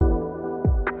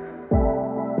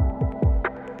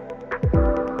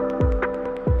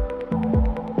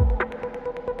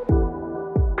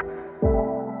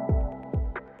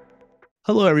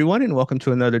Hello, everyone, and welcome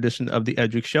to another edition of the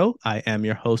Edric Show. I am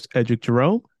your host, Edric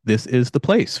Jerome. This is the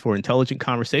place for intelligent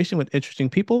conversation with interesting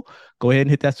people. Go ahead and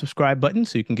hit that subscribe button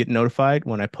so you can get notified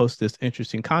when I post this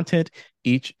interesting content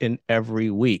each and every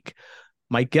week.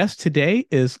 My guest today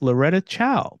is Loretta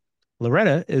Chao.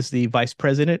 Loretta is the Vice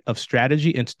President of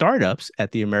Strategy and Startups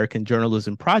at the American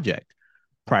Journalism Project.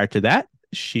 Prior to that,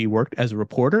 she worked as a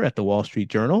reporter at the Wall Street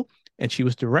Journal, and she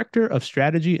was Director of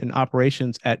Strategy and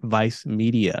Operations at Vice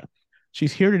Media.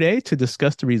 She's here today to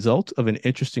discuss the results of an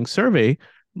interesting survey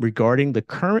regarding the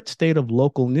current state of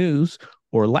local news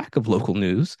or lack of local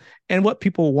news and what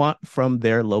people want from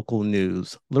their local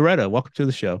news. Loretta, welcome to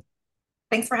the show.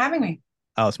 Thanks for having me.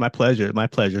 Oh, it's my pleasure. My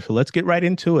pleasure. So let's get right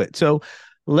into it. So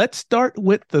let's start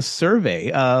with the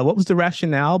survey. What was the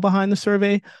rationale behind the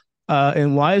survey?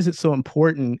 And why is it so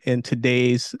important in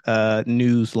today's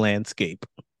news landscape?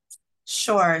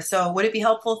 Sure. So would it be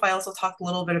helpful if I also talked a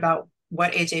little bit about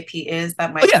what AJP is? That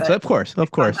Oh, might yes, set of course,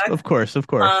 of course, context. of course, of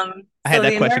course. I had So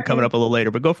that the question coming American up a little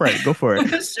later, but go for it. Go for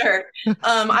it. Sure.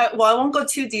 I won't go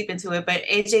too deep into it, but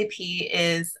AJP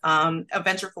is a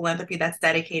venture philanthropy that's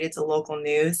dedicated to local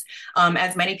news.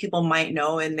 As many people might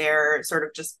know, and they're sort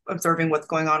of just observing what's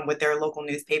going on with their local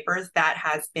newspapers, that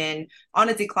has been on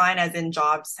a decline, as in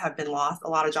jobs have been lost. A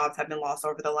lot of jobs have been lost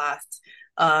over the last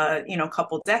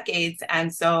couple decades.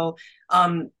 And so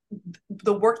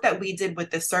the work that we did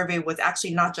with this survey was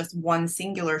actually not just one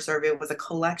singular survey. It was a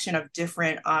collection of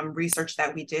different research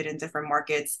that we did in different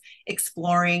markets,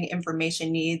 exploring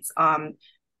information needs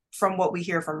from what we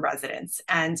hear from residents.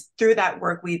 And through that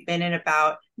work, we've been in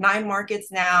about 9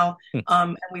 markets now,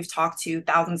 and we've talked to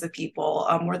thousands of people,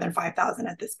 more than 5,000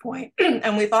 at this point.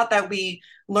 And we thought that we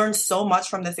learned so much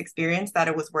from this experience that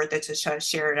it was worth it to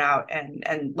share it out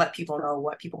and let people know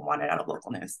what people wanted out of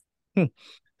local news. Hmm.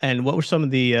 And what were some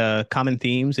of the common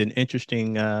themes and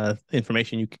interesting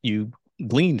information you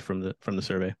gleaned from the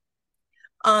survey?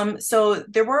 So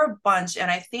there were a bunch,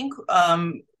 and I think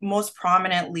most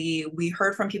prominently, we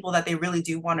heard from people that they really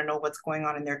do want to know what's going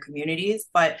on in their communities.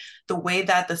 But the way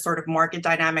that the sort of market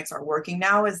dynamics are working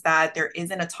now is that there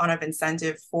isn't a ton of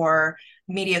incentive for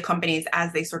media companies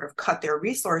as they sort of cut their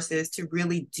resources to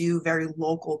really do very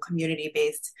local community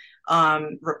based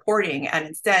reporting. And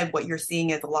instead, what you're seeing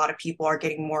is a lot of people are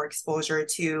getting more exposure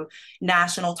to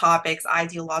national topics,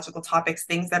 ideological topics,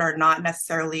 things that are not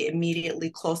necessarily immediately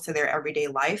close to their everyday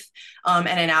life. And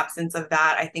in absence of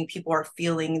that, I think people are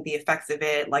feeling the effects of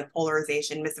it, like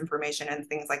polarization, misinformation, and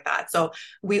things like that. So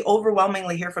we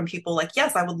overwhelmingly hear from people like,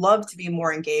 yes, I would love to be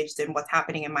more engaged in what's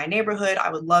happening in my neighborhood.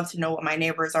 I would love to know what my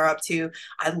neighbors are up to.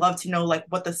 I'd love to know like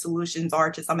what the solutions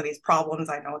are to some of these problems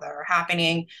I know that are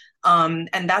happening.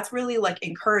 And that's really like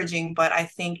encouraging, but I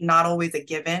think not always a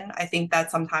given. I think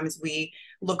that sometimes we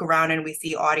look around and we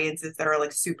see audiences that are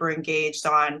like super engaged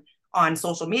on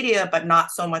social media, but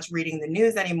not so much reading the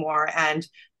news anymore. And,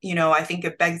 I think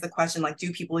it begs the question, like,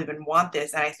 do people even want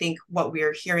this? And I think what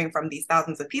we're hearing from these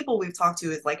thousands of people we've talked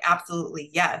to is like,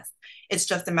 absolutely, yes. It's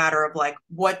just a matter of like,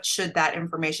 what should that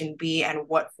information be and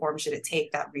what form should it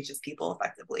take that reaches people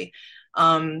effectively?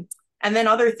 And then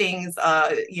other things,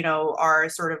 are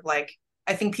sort of like,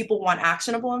 I think people want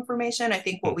actionable information. I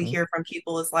think what we Mm-hmm. hear from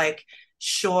people is like,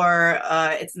 sure,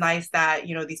 it's nice that,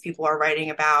 these people are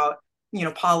writing about,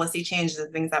 policy changes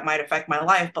and things that might affect my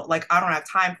life, but like, I don't have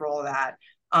time for all of that.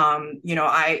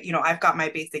 I've got my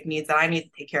basic needs that I need to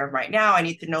take care of right now. I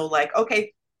need to know like,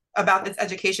 okay, about this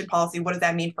education policy, what does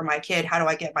that mean for my kid? How do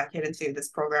I get my kid into this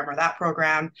program or that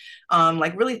program?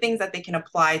 Like really things that they can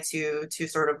apply to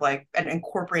sort of like and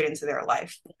incorporate into their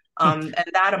life. And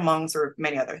that among sort of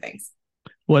many other things.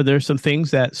 Were there some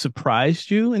things that surprised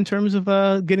you in terms of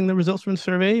getting the results from the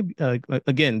survey?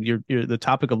 Again, the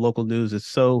topic of local news is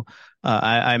so.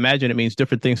 I imagine it means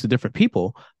different things to different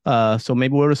people. So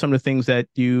maybe what are some of the things that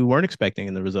you weren't expecting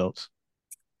in the results?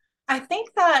 I think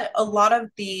that a lot of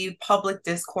the public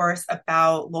discourse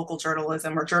about local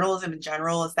journalism or journalism in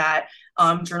general is that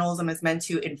journalism is meant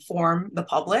to inform the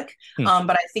public. Hmm.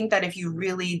 But I think that if you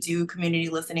really do community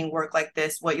listening work like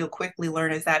this, what you'll quickly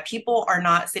learn is that people are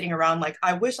not sitting around like,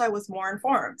 I wish I was more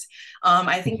informed.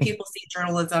 I think people see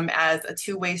journalism as a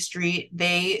two-way street.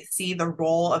 They see the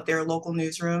role of their local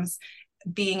newsrooms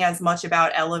being as much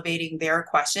about elevating their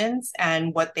questions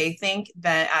and what they think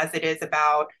than as it is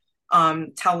about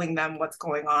telling them what's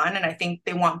going on. And I think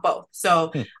they want both.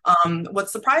 So Hmm.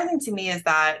 what's surprising to me is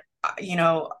that,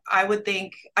 I would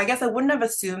think, I guess I wouldn't have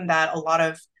assumed that a lot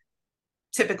of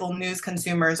typical news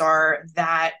consumers are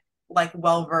that like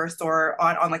well versed or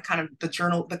on like kind of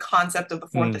the concept of the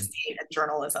fourth Hmm. estate and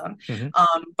journalism. Hmm.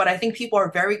 But I think people are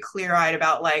very clear eyed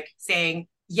about like saying,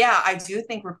 yeah, I do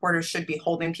think reporters should be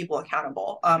holding people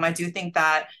accountable. I do think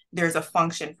that there's a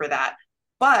function for that.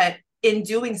 But in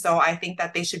doing so, I think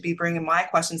that they should be bringing my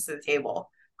questions to the table,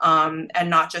 and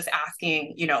not just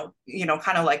asking,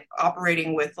 kind of like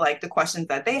operating with like the questions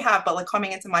that they have, but like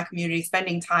coming into my community,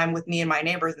 spending time with me and my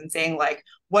neighbors and saying like,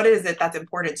 what is it that's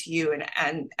important to you,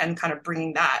 and kind of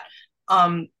bringing that.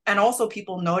 And also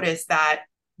people notice that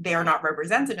they are not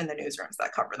represented in the newsrooms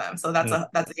that cover them. So that's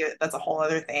a whole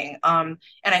other thing. And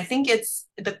I think it's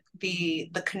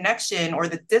the connection or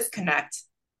the disconnect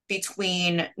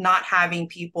between not having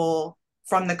people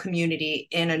from the community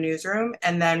in a newsroom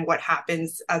and then what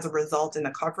happens as a result in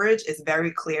the coverage is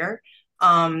very clear.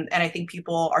 And I think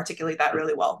people articulate that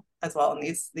really well as well in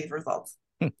these results.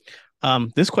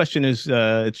 This question is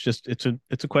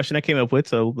it's a question I came up with.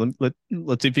 So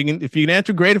let's see if you can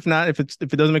answer, great. If not, if it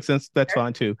doesn't make sense, that's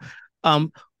fine too.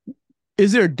 Um,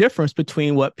 is there a difference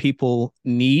between what people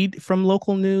need from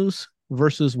local news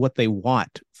versus what they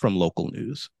want from local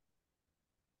news?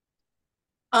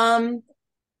 Um,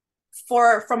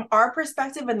 from our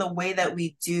perspective and the way that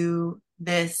we do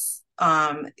this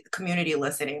community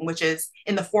listening, which is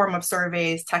in the form of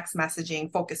surveys, text messaging,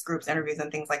 focus groups, interviews,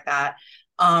 and things like that,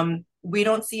 we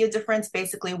don't see a difference.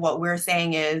 Basically, what we're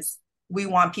saying is we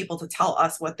want people to tell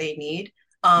us what they need.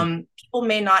 People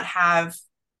may not have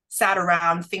sat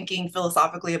around thinking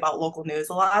philosophically about local news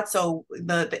a lot. So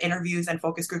the interviews and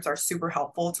focus groups are super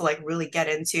helpful to like really get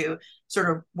into sort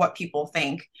of what people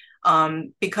think.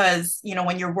 Because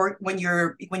when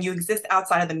you exist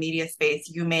outside of the media space,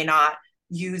 you may not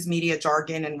use media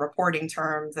jargon and reporting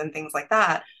terms and things like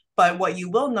that. But what you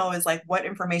will know is like what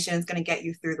information is going to get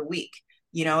you through the week.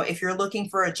 If you're looking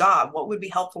for a job, what would be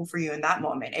helpful for you in that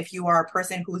moment? If you are a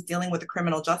person who's dealing with the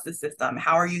criminal justice system,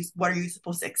 what are you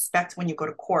supposed to expect when you go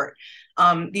to court?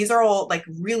 These are all like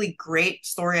really great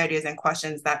story ideas and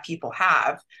questions that people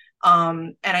have.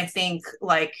 And I think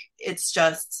like it's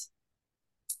just,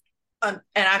 and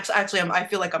actually, I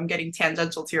feel like I'm getting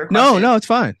tangential to your No, question. no, it's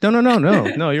fine.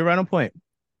 No. You're right on point.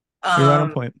 You're right on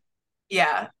Um, point.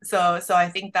 yeah. So I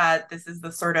think that this is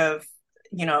the sort of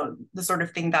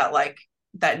thing that like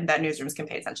that newsrooms can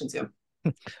pay attention to.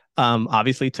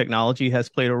 Obviously, technology has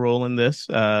played a role in this.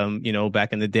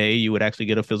 Back in the day, you would actually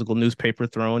get a physical newspaper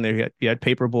thrown. You had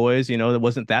paper boys. It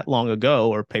wasn't that long ago,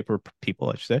 or paper people,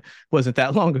 I should say, wasn't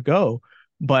that long ago.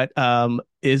 But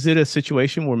is it a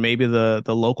situation where maybe the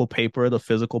local paper, the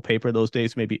physical paper, those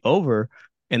days may be over?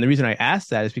 And the reason I ask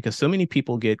that is because so many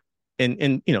people get,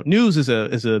 and news is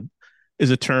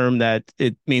a term that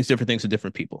it means different things to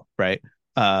different people, right?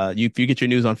 If you get your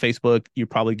news on Facebook, you're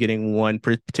probably getting one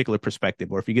particular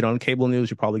perspective, or if you get on cable news,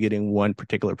 you're probably getting one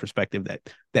particular perspective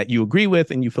that you agree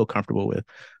with and you feel comfortable with.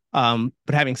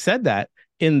 But having said that,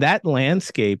 in that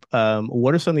landscape,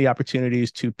 what are some of the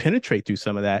opportunities to penetrate through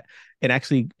some of that and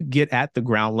actually get at the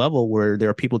ground level where there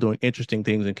are people doing interesting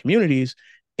things in communities?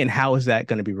 And how is that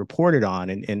going to be reported on?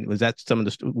 And was that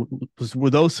were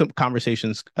those some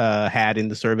conversations had in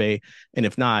the survey? And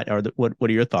if not, what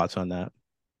are your thoughts on that?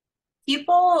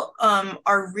 People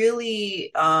are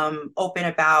really open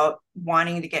about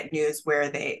wanting to get news where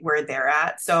they're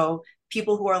at. So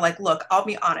people who are like, look, I'll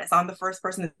be honest, I'm the first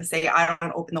person to say I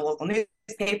don't open the local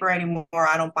newspaper anymore.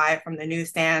 I don't buy it from the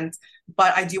newsstands,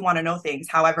 but I do want to know things.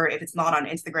 However, if it's not on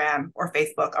Instagram or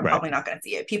Facebook, I'm Right. probably not going to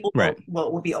see it. People Right.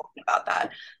 will be open about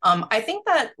that. I think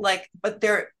that like, but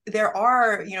there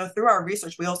are, through our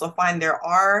research, we also find there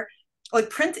are like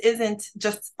print isn't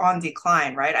just on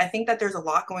decline, right? I think that there's a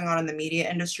lot going on in the media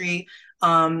industry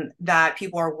that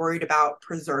people are worried about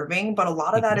preserving, but a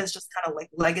lot of that Mhm. is just kind of like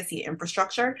legacy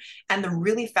infrastructure. And the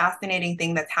really fascinating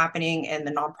thing that's happening in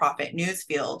the nonprofit news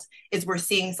field is we're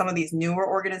seeing some of these newer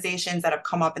organizations that have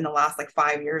come up in the last like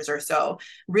 5 years or so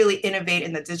really innovate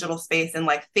in the digital space and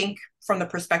like think from the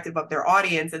perspective of their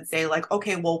audience and say like,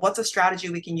 okay, well, what's a strategy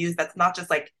we can use that's not just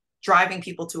like driving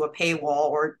people to a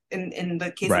paywall, or in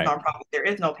the case of Right. nonprofit there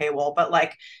is no paywall, but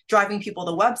like driving people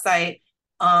to the website,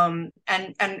 and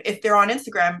if they're on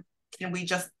Instagram, can we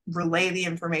just relay the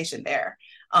information there?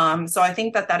 So I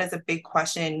think that that is a big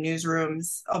question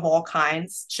newsrooms of all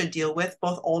kinds should deal with,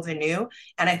 both old and new.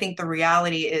 And I think the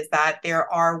reality is that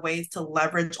there are ways to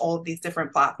leverage all of these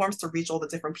different platforms to reach all the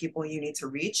different people you need to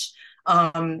reach.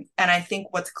 And I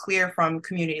think what's clear from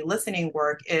community listening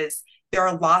work is there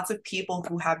are lots of people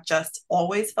who have just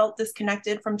always felt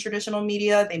disconnected from traditional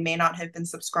media. They may not have been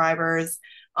subscribers.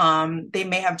 They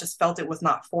may have just felt it was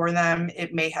not for them.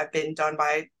 It may have been done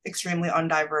by extremely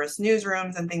undiverse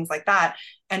newsrooms and things like that.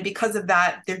 And because of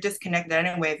that, they're disconnected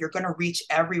anyway. If you're going to reach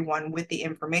everyone with the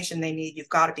information they need, you've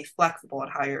got to be flexible in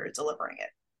how you're delivering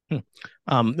it.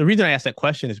 Hmm. The reason I asked that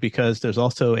question is because there's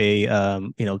also a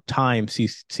time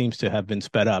seems to have been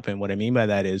sped up, and what I mean by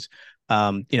that is,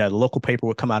 the local paper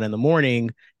would come out in the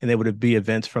morning, and there would be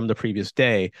events from the previous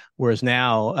day. Whereas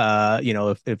now,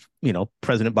 if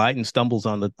President Biden stumbles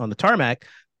on the tarmac,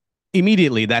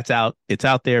 immediately it's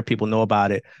out there, people know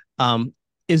about it.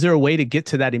 Is there a way to get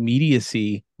to that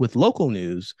immediacy with local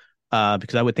news?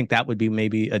 Because I would think that would be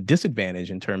maybe a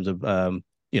disadvantage in terms of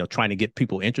trying to get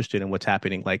people interested in what's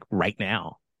happening like right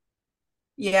now.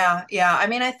 Yeah, yeah. I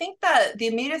mean, I think that the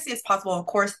immediacy is possible. Of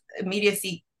course,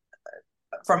 immediacy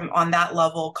from on that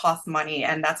level costs money,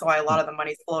 and that's why a lot of the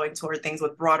money is flowing toward things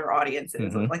with broader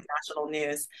audiences, Mm-hmm. like national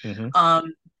news. Mm-hmm.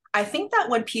 I think that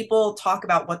when people talk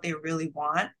about what they really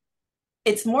want,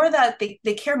 it's more that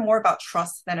they care more about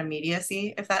trust than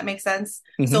immediacy, if that makes sense.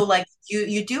 Mm-hmm. So like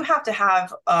you do have to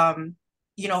have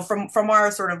from our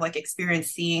sort of like experience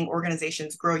seeing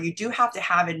organizations grow, you do have to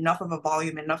have enough of a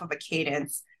volume, enough of a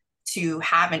cadence to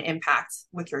have an impact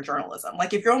with your journalism.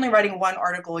 Like if you're only writing one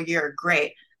article a year,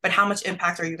 great, but how much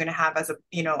impact are you going to have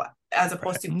as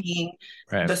opposed to Right. being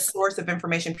Right. the source of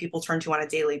information people turn to on a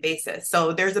daily basis?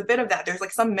 So there's a bit of that. There's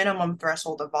like some minimum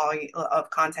threshold of volume of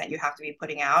content you have to be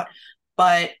putting out.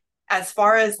 But as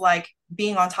far as like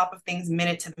being on top of things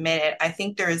minute to minute, I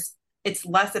think it's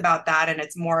less about that and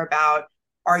it's more about,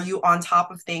 are you on top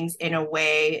of things in a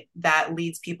way that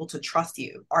leads people to trust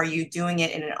you? Are you doing it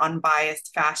in an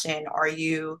unbiased fashion? Are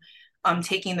you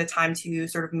taking the time to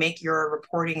sort of make your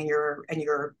reporting and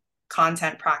your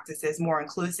content practices more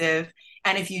inclusive?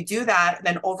 And if you do that,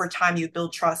 then over time you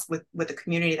build trust with the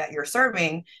community that you're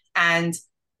serving. And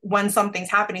when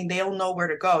something's happening, they'll know where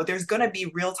to go. There's going to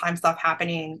be real time stuff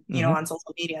happening, Mm-hmm. on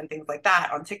social media and things like that,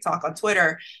 on TikTok, on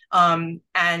Twitter.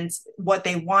 And what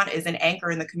they want is an anchor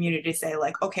in the community to say,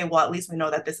 like, okay, well, at least we know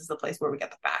that this is the place where we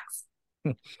get the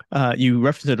facts. You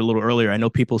referenced it a little earlier. I know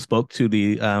people spoke to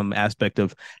the aspect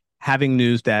of having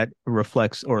news that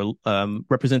reflects or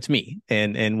represents me,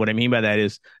 and what I mean by that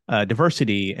is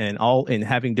diversity and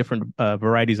having different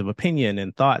varieties of opinion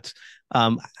and thoughts.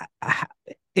 Um,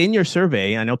 in your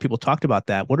survey, I know people talked about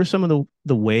that. What are some of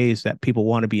the ways that people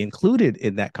want to be included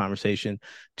in that conversation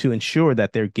to ensure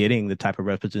that they're getting the type of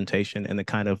representation and the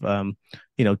kind of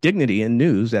dignity in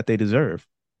news that they deserve?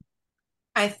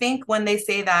 I think when they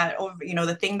say that,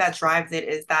 the thing that drives it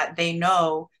is that they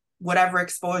know whatever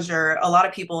exposure a lot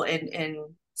of people in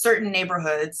certain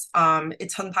neighborhoods,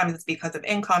 it's because of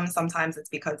income, sometimes it's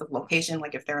because of location,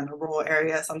 like if they're in the rural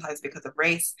area, sometimes because of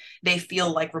race. They feel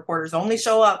like reporters only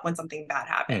show up when something bad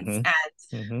happens. Mm-hmm. And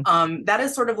Mm-hmm. that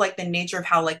is sort of like the nature of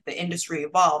how like the industry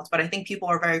evolved. But I think people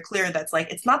are very clear that's like,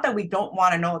 it's not that we don't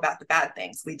want to know about the bad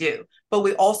things, we do, but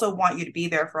we also want you to be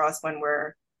there for us when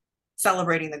we're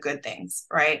celebrating the good things,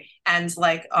 right? And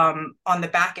like on the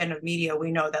back end of media,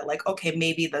 we know that like, okay,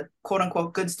 maybe the quote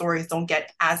unquote good stories don't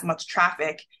get as much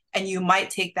traffic, and you might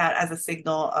take that as a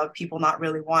signal of people not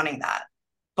really wanting that.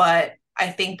 But I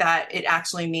think that it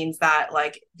actually means that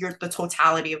like the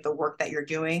totality of the work that you're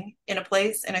doing in a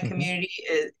place, in a Mm-hmm. community,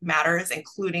 it matters,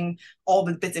 including all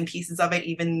the bits and pieces of it,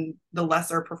 even the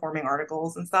lesser performing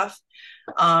articles and stuff.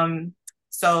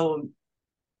 So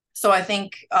so I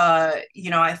think,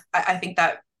 I think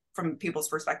that from people's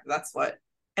perspective, that's what.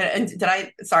 And did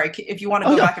I? Sorry, if you want to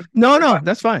Oh go no, back and no, your no, question.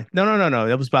 that's fine. No, no, no, no.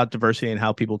 That was about diversity and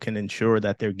how people can ensure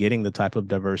that they're getting the type of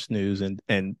diverse news and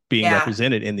being Yeah,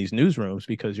 represented in these newsrooms.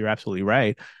 Because you're absolutely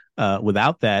right.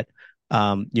 Without that,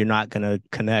 you're not going to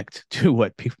connect to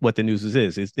what the news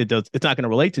is. It's not going to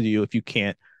relate to you if you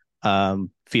can't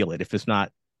feel it. If it's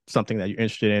not something that you're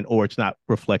interested in, or it's not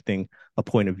reflecting a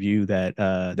point of view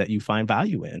that you find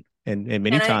value in. And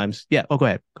many and I times, yeah. Oh, go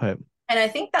ahead. Go ahead. and I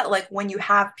think that like when you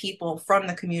have people from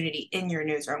the community in your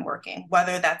newsroom working,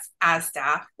 whether that's as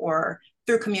staff or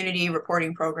through community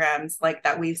reporting programs like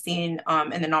that we've seen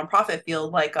in the nonprofit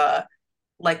field,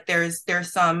 like there's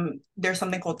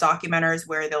something called documenters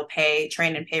where they'll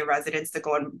train and pay residents to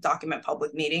go and document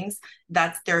public meetings.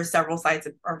 There's several sites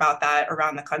about that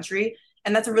around the country.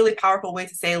 And that's a really powerful way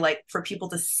to say, like, for people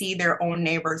to see their own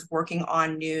neighbors working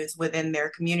on news within their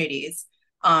communities,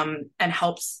 and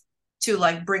helps to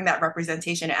like bring that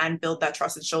representation and build that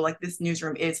trust and show like this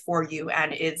newsroom is for you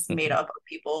and is made Mhm. up of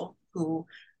people who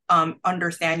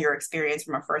understand your experience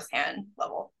from a firsthand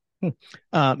level.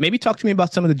 Hmm. Maybe talk to me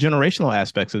about some of the generational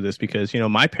aspects of this, because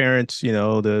my parents,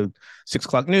 the 6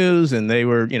 o'clock news, and they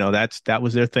were, that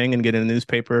was their thing, and getting a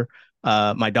newspaper.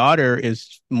 My daughter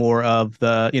is more of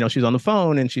she's on the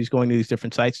phone and she's going to these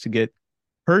different sites to get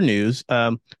her news.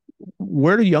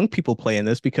 Where do young people play in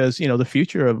this? Because the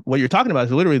future of what you're talking about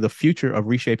is literally the future of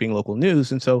reshaping local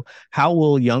news, and so how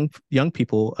will young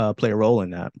people play a role in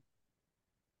that?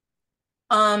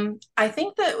 I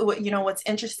think that what's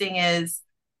interesting is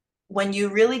when you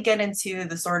really get into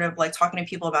the sort of like talking to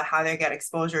people about how they get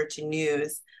exposure to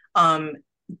news, um,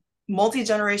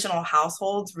 multi-generational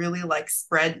households really like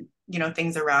spread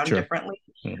things around Sure. differently.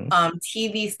 Hmm.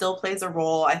 TV still plays a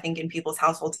role, I think, in people's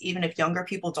households. Even if younger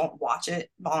people don't watch it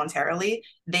voluntarily,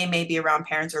 they may be around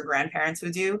parents or grandparents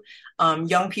who do.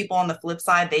 Young people, on the flip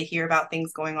side, they hear about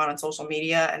things going on social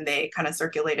media and they kind of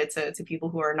circulate it to people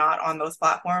who are not on those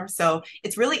platforms. So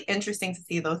it's really interesting to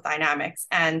see those dynamics.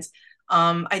 And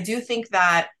I do think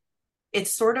that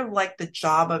it's sort of like the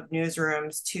job of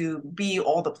newsrooms to be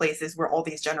all the places where all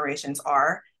these generations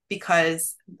are.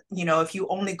 Because, if you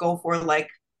only go for like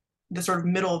the sort of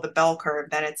middle of the bell curve,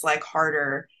 then it's like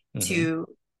harder Hmm. to,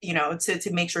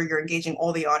 to make sure you're engaging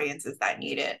all the audiences that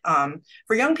need it.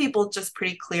 For young people, just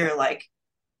pretty clear, like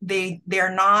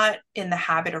they're not in the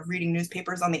habit of reading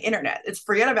newspapers on the internet. It's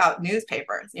forget about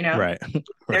newspapers. Right.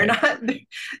 They're Right. not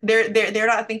they're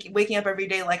not thinking waking up every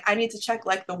day like I need to check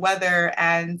like the weather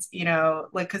and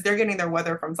like because they're getting their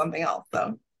weather from something else.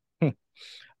 So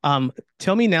Hmm.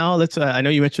 Tell me now, I know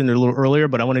you mentioned it a little earlier,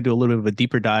 but I want to do a little bit of a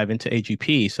deeper dive into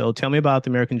AGP. So tell me about the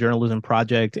American Journalism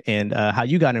Project and how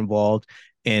you got involved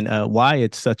and why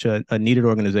it's such a needed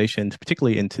organization,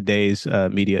 particularly in today's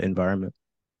media environment.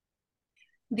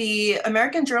 the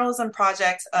American Journalism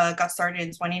Project got started in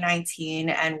 2019,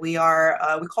 and we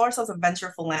call ourselves a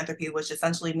venture philanthropy, which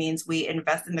essentially means we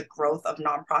invest in the growth of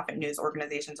nonprofit news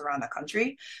organizations around the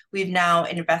country. We've now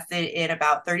invested in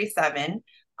about 37,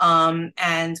 and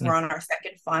Mm. we're on our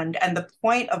second fund. And the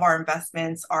point of our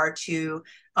investments are to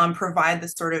provide the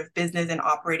sort of business and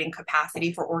operating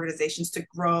capacity for organizations to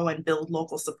grow and build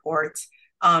local support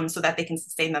so that they can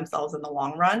sustain themselves in the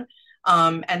long run.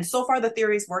 And so far, the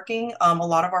theory is working. A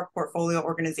lot of our portfolio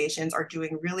organizations are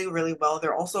doing really, really well.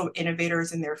 They're also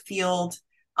innovators in their field.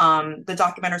 The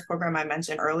Documenters program I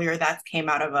mentioned earlier, that came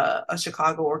out of a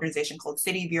Chicago organization called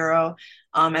City Bureau.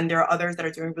 And there are others that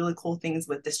are doing really cool things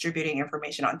with distributing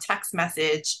information on text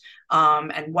message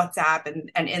and WhatsApp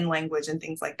and in language and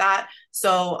things like that.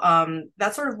 So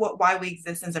that's sort of why we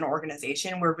exist as an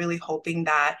organization. We're really hoping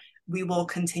that we will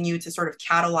continue to sort of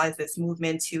catalyze this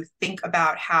movement to think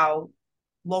about how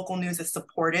local news is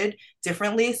supported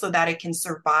differently so that it can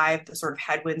survive the sort of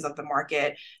headwinds of the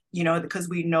market, because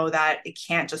we know that it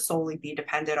can't just solely be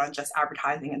dependent on just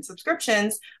advertising and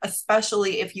subscriptions,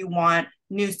 especially if you want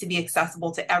news to be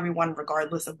accessible to everyone,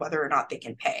 regardless of whether or not they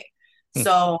can pay. Mm.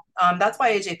 So that's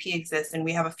why AJP exists, and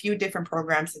we have a few different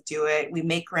programs to do it. We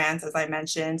make grants, as I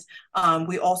mentioned.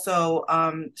 We also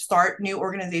start new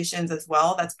organizations as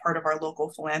well. That's part of our local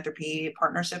philanthropy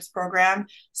partnerships program.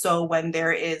 So when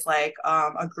there is like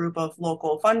a group of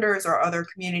local funders or other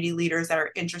community leaders that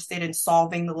are interested in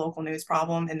solving the local news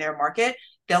problem in their market,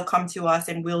 they'll come to us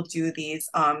and we'll do these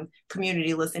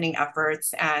community listening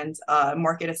efforts and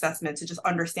market assessment to just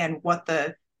understand what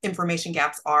the information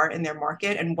gaps are in their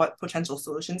market and what potential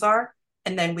solutions are.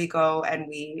 And then we go and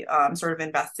we sort of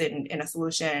invest in a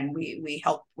solution. We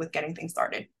help with getting things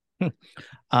started.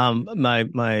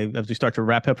 My as we start to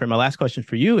wrap up here, my last question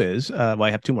for you is, well, I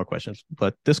have two more questions,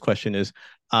 but this question is,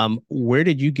 where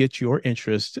did you get your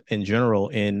interest in general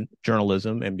in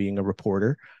journalism and being a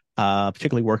reporter,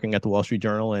 particularly working at the Wall Street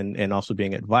Journal and also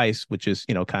being at Vice, which is,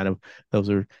 kind of those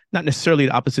are not necessarily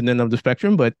the opposite end of the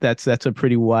spectrum, but that's a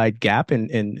pretty wide gap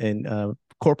in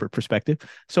corporate perspective.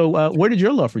 So, where did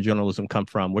your love for journalism come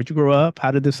from? Where'd you grow up?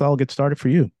 How did this all get started for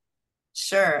you?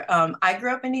 Sure. I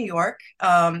grew up in New York,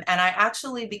 and I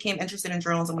actually became interested in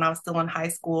journalism when I was still in high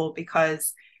school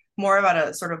because more about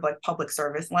a sort of like public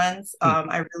service lens. Hmm.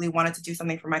 I really wanted to do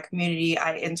something for my community.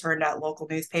 I interned at local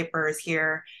newspapers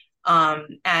here,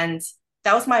 and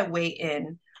that was my way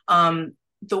in.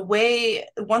 The way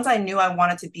once I knew I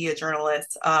wanted to be a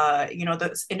journalist,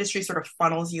 the industry sort of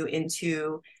funnels you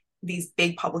into these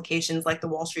big publications like the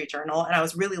Wall Street Journal, and I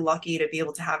was really lucky to be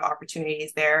able to have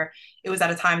opportunities there. It was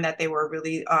at a time that they were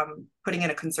really putting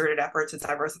in a concerted effort to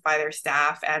diversify their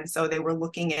staff, and so they were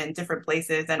looking in different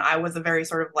places. And I was a very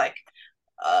sort of like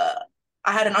uh,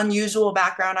 I had an unusual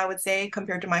background, I would say,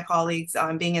 compared to my colleagues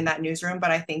being in that newsroom, but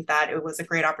I think that it was a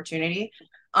great opportunity.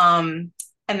 And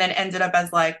then ended up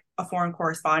as like a foreign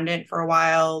correspondent for a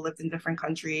while, lived in different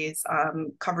countries,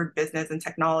 covered business and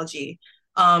technology.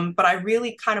 But I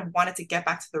really kind of wanted to get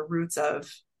back to the roots of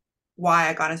why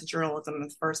I got into journalism in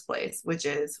the first place, which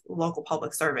is local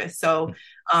public service. So,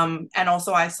 and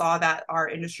also I saw that our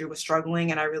industry was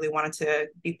struggling, and I really wanted to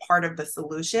be part of the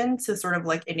solution to sort of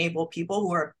like enable people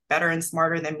who are better and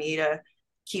smarter than me to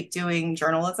keep doing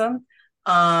journalism.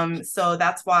 So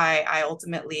that's why I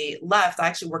ultimately left. I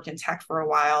actually worked in tech for a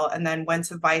while and then went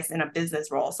to Vice in a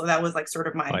business role. So that was like sort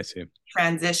of Oh, my I see.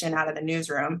 transition out of the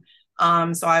newsroom.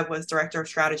 So I was director of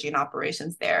strategy and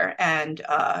operations there, and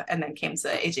then came to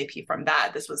AJP from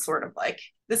that. This is sort of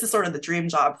the dream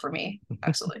job for me,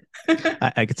 actually.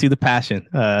 I could see the passion.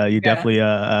 You Yeah. definitely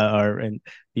are, and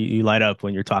you light up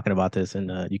when you're talking about this,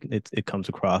 and you can it comes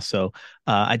across. So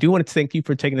I do want to thank you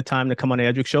for taking the time to come on the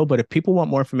Edric Show. But if people want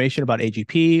more information about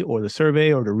AGP or the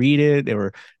survey, or to read it,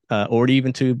 or to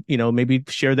even to maybe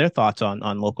share their thoughts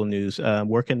on local news,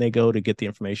 where can they go to get the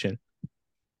information?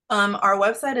 Our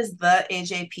website is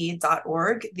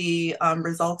theajp.org. The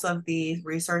results of the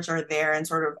research are there and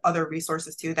sort of other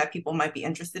resources too that people might be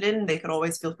interested in. They could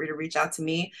always feel free to reach out to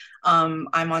me. I'm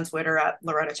on Twitter at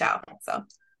Loretta Chao. So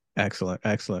Excellent,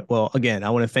 excellent. Well, again, I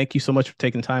want to thank you so much for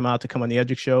taking time out to come on the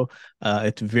Edric Show.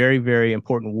 It's very, very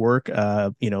important work.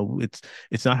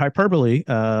 It's not hyperbole.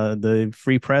 The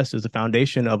free press is the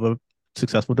foundation of a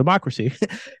successful democracy,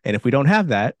 and if we don't have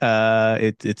that,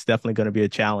 it's definitely going to be a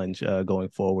challenge going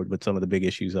forward with some of the big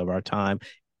issues of our time,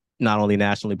 not only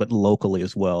nationally but locally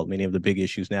as well. Many of the big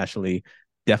issues nationally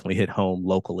definitely hit home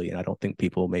locally, and I don't think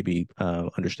people maybe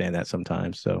understand that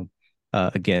sometimes. So.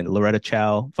 Again, Loretta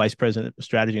Chao, Vice President of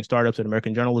Strategy and Startups at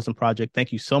American Journalism Project.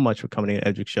 Thank you so much for coming to the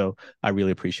Edric Show. I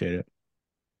really appreciate it.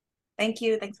 thank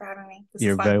you. Thanks for having me. This was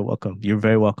You're fun. very welcome. You're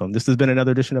very welcome. This has been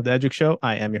another edition of the Edric Show.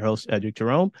 I am your host, Edric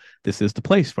Jerome. This is the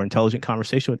place for intelligent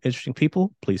conversation with interesting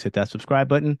people. Please hit that subscribe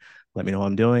button. Let me know how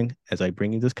I'm doing as I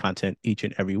bring you this content each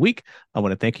and every week. I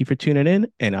want to thank you for tuning in,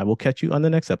 and I will catch you on the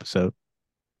next episode.